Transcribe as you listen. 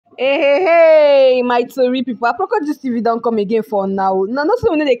Hey, my tori pipo, Aproko TV don come again for now. Now, not say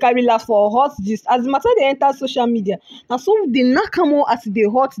we no dey carry last for hot gist. As the matter dey enter social media, na so dey knack am o as e dey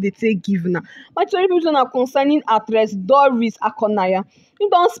hot dey take give na. My tori pipo na concerning actress Doris Akonaya. Im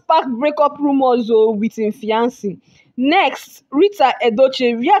don spark breakup rumours with im fiancé. Next, Rita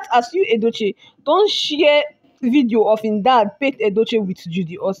Edochie react as Yul Edochie don share video of im dad Pete Edochie with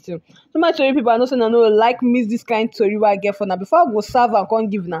Judy. So my tori pipo, I know say una no like miss this kind tori wey I get for now. Before I go serve and come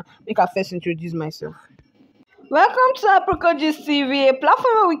give na, make I first introduce myself. Welcome to Aproko TV, a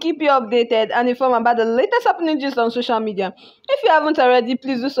platform where we keep you updated and informed about the latest happening gist on social media. If you haven't already,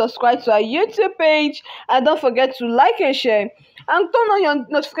 please do subscribe to our YouTube page and don't forget to like and share. And turn on your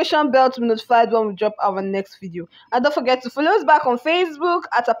notification bell to be notified when we drop our next video. And don't forget to follow us back on Facebook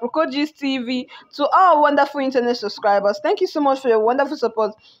at Aproko TV. To our wonderful internet subscribers, thank you so much for your wonderful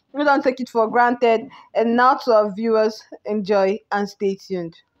support. We don't take it for granted. And now to our viewers, enjoy and stay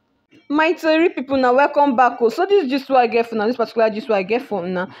tuned. My tori pipo, na welcome back. So this gist wey I get for now, this particular gist wey I get for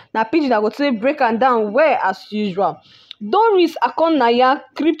now, na pidgin I go take break am down well as usual. Doris Akonaya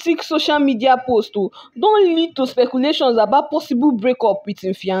cryptic social media post don lead to speculations about possible breakup with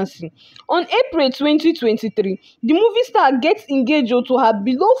im fiancé. On April 2023, the movie star get engaged to her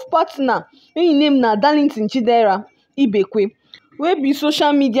beloved partner wey im name na Darlington Chidera Ibekwe, wey be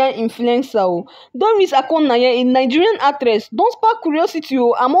social media influencer. Doris Akonaya, a Nigerian actress, don spark curiosity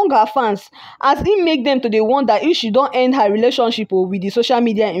among her fans as e make dem to dey wonder if she don end her relationship with the social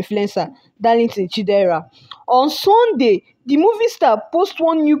media influencer Darlington Chidera. On Sunday, the movie star post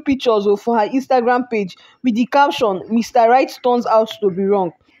one new pictures for her Instagram page with the caption "Mr. Right turns out to be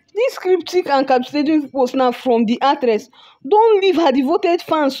wrong." This cryptic and captivating post now from the actress don leave her devoted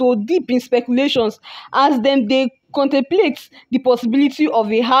fans so deep in speculations as dem dey contemplate the possibility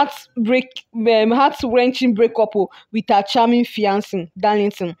of a heart-wrenching breakup with her charming fiancé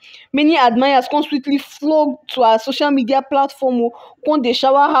Darlington. Many admirers come swiftly flock to her social media platform come dey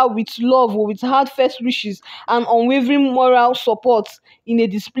shower her with love with heartfelt wishes and unwavering moral support in a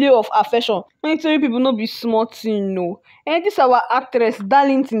display of affection. My tori pipo, no be small thing o. This our actress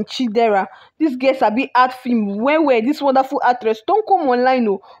Darlington Chidera, this girl sabi act film well. This wonderful actress don come online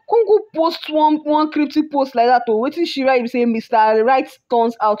come go post one cryptic post like that wetin she write be say Mr. Right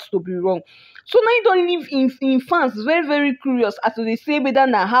turns out to be wrong. So now e don leave im fans very curious as to dey say whether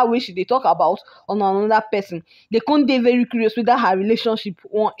na her wey she dey talk about or na another person. They come dey very curious whether her relationship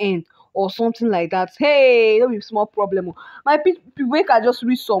wan end or something like that. Hey, no be small problem. My people, make I just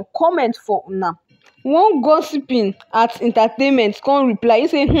read some comments for una. One gossiping at entertainment come reply, he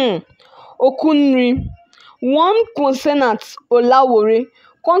say Okunri. One concernant Olawore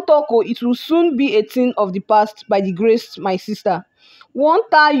come talk it will soon be a thing of the past by the grace my sister. One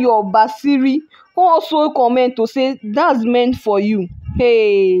Tayo Basiri come also comment to say that's meant for you.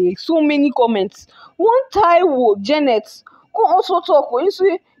 Hey, so many comments. One Taiwo Janet come also talk he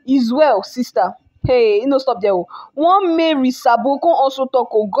say is well sister. Hey, no stop there. One Mary Sabo come also talk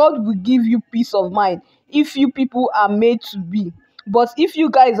God will give you peace of mind if you people are made to be, but if you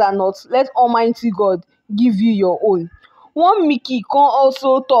guys are not, let Almighty God give you your own. One Mickey come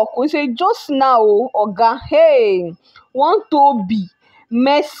also talk he say just now oga. Hey, one Toby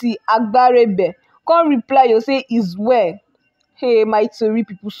Mercy Agbarebe come reply you say is well. Hey, my tori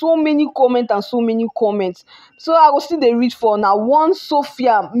people, so many comments and so many comments. So I go still dey read for now. One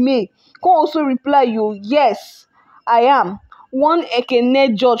Sophia May come also reply you, yes I am. One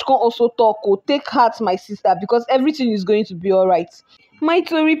Ekene George come also talk take heart my sister because everything is going to be alright. My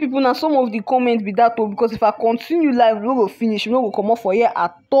tori people, na some of the comments be that because if I continue live we no go finish, we no go comot for here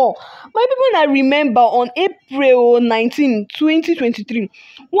at all. My people, na remember on April 19, 2023,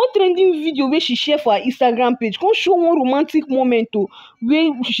 one trending video wey she share for her Instagram page come show one romantic moment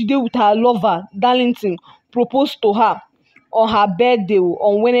wey she dey with her lover Darlington propose to her on her birthday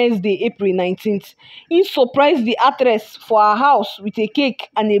on Wednesday, April 19th. He surprised the actress for her house with a cake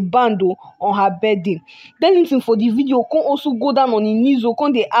and a band on her birthday. Darlington for the video come also go down on him knees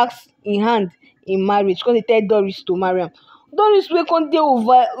come dey ask in hand in marriage, come dey tell Doris to marry am. Doris wey come dey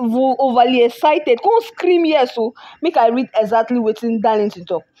overly excited come scream yes make I read exactly wetin Darlington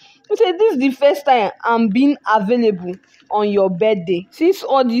talk. He say this is the first time I'm being available on your birthday. Since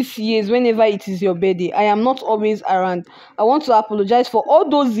all these years, whenever it is your birthday, I am not always around. I want to apologize for all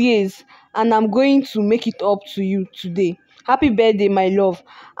those years and I'm going to make it up to you today. Happy birthday, my love.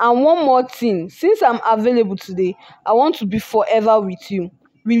 And one more thing, since I'm available today, I want to be forever with you.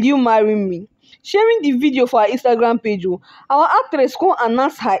 Will you marry me? Sharing the video for her Instagram page, our actress come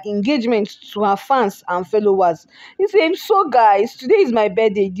announce her engagement to her fans and followers. He said, "So guys, today is my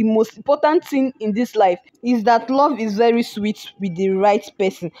birthday. The most important thing in this life is that love is very sweet with the right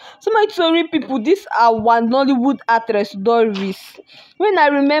person." So my tori people, this are one Nollywood actress Doris. When I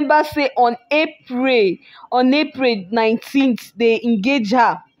remember say on April 19th they engage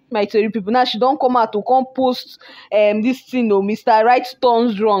her. My tori people, now she don come out to come post this thing Mr. Right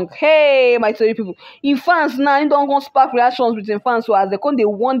turns wrong. Hey my tori people, im fans now im don come spark reactions with im fans, so as they come dey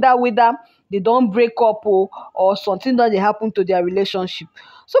wonder whether they don break up or something don dey happen to their relationship.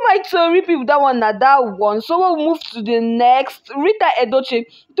 So my tori people, that one na that one. So we'll move to the next. Rita Edochie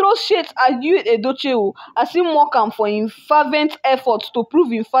throw shade at Yul Edochie as im mock am for im fervent efforts to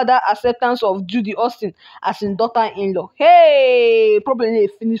prove im father acceptance of Judy as im daughter-in-law. Hey, problem dey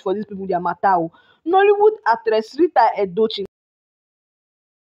finish for these people their matter o. Nollywood actress Rita Edochie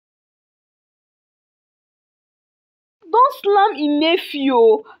don slam im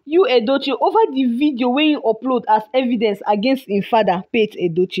nephew Yul Edochie over di video wey im upload as evidence against im father Pate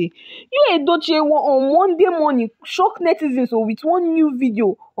Edochie. Yul Edochie on Monday morning shock netizens with one new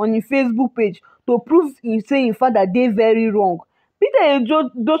video on im Facebook page to prove say im father dey very wrong. Peter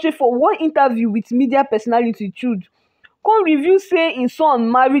Edochie for one interview with media personality Cřÿøut come reveal say im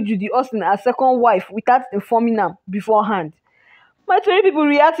son marry Judy as second wife without informing am beforehand. My tori people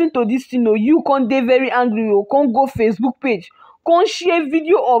reacting to this thing you come dey very angry come go Facebook page come share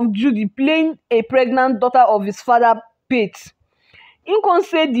video of Judy playing a pregnant daughter of his father Pate. Im come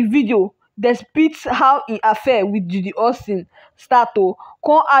say the video depicts how im affair with Judy start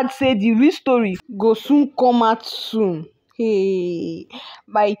come add say the real story go soon come out soon. Hey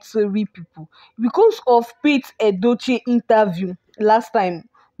my tori people, because of Pate Edochie interview last time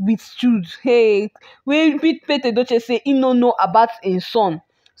with Cřÿøut, hey, wey Pate Edochie say he no know about im son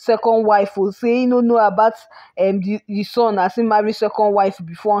second wife say he no know about the son as he marry second wife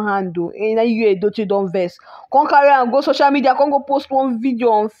beforehand and na Yul Edochie don vex come carry am go social media come go post one video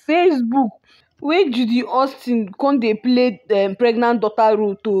on Facebook wey Judy come dey play pregnant daughter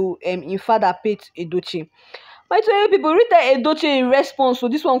role to im father Pate Edochie. My tori people, Rita Edochie in response to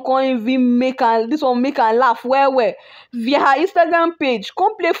this one come even make am laugh well via her Instagram page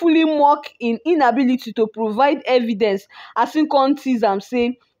come playfully mock im inability to provide evidence as im come tease am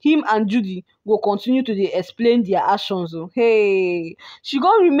say him and Judy go continue to dey explain their actions. Hey, she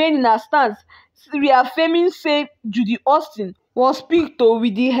go remain in her stance reaffirming say Judy was picked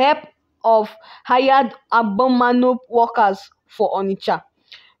with the help of hired Abominable workers for Onitsha.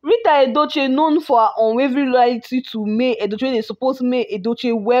 Rita Edochie, known for her unwavering loyalty to May Edochie, dey support May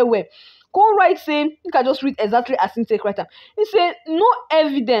Edochie well come write say, make I just read exactly as im take write am. He say, "No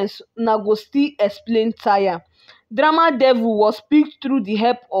evidence una go still explain tire. Drama devil was picked through the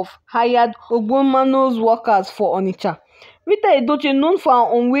help of hired Ogbomono's workers for Onitsha." Rita Edochie, known for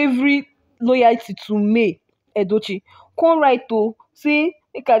her unwavering loyalty to May Edochie, come write say,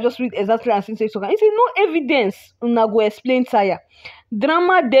 make I just read exactly as im take talk am. He say, "No evidence una go explain tire.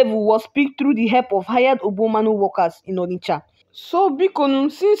 Drama devil was picked through the help of hired Ogbomono workers in Onitsha." So biko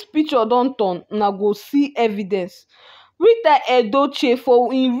since picture don turn, una go see evidence. Rita Edochie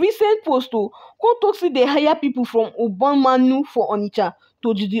for im recent post come talk say dey hire people from Ogbomono for Onitsha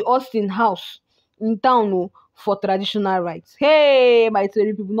to Judy house in town for traditional rites. Hey my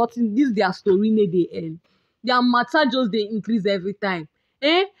tori people, nothing, this their story no dey end. Their matter just dey increase every time.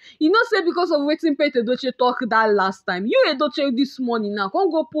 You know say because of wetin Pate Edochie talk that last time, Yul Edochie this morning now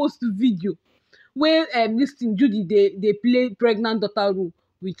come go post video wey this thing Judy dey play pregnant daughter role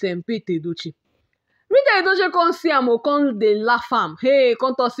with Pate Edochie. Rita Edochie come see am come dey laugh am. Hey,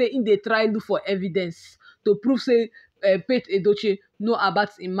 come talk say im dey try look for evidence to prove say Pate Edochie know about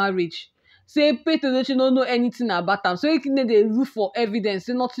im marriage. Say Pate Edochie no know anything about am, so if no dey look for evidence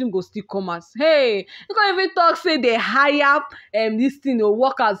say nothing go still come out. Hey, you can't even talk say they hire this thing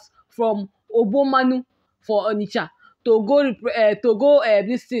workers from Ogbomono for Onitsha to go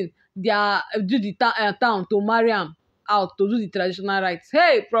this thing their Judy town to marry am out to do the traditional rites.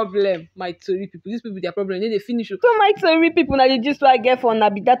 Hey, problem my tori people, these people their problem they finish. So my tori people, na the gist wey I get for una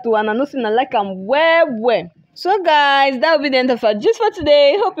be that one, and I know say una like am well. So guys, that will be the end of our gist for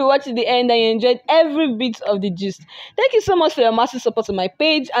today. Hope you watched to the end and you enjoyed every bit of the gist. Thank you so much for your massive support on my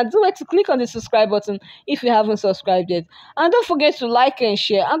page, and don't forget to click on the subscribe button if you haven't subscribed yet. And don't forget to like and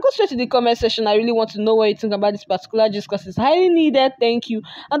share, and go straight to the comment section. I really want to know what you think about this particular gist because it's highly needed. Thank you.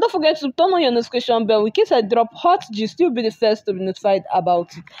 And don't forget to turn on your notification bell in case I drop hot gist, you'll be the first to be notified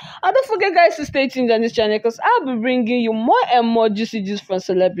about it. And don't forget guys to stay tuned on this channel because I'll be bringing you more and more juicy gist from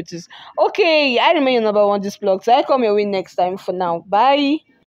celebrities. Okay, I remain your number one gist blog, so I come your way next time. For now, bye.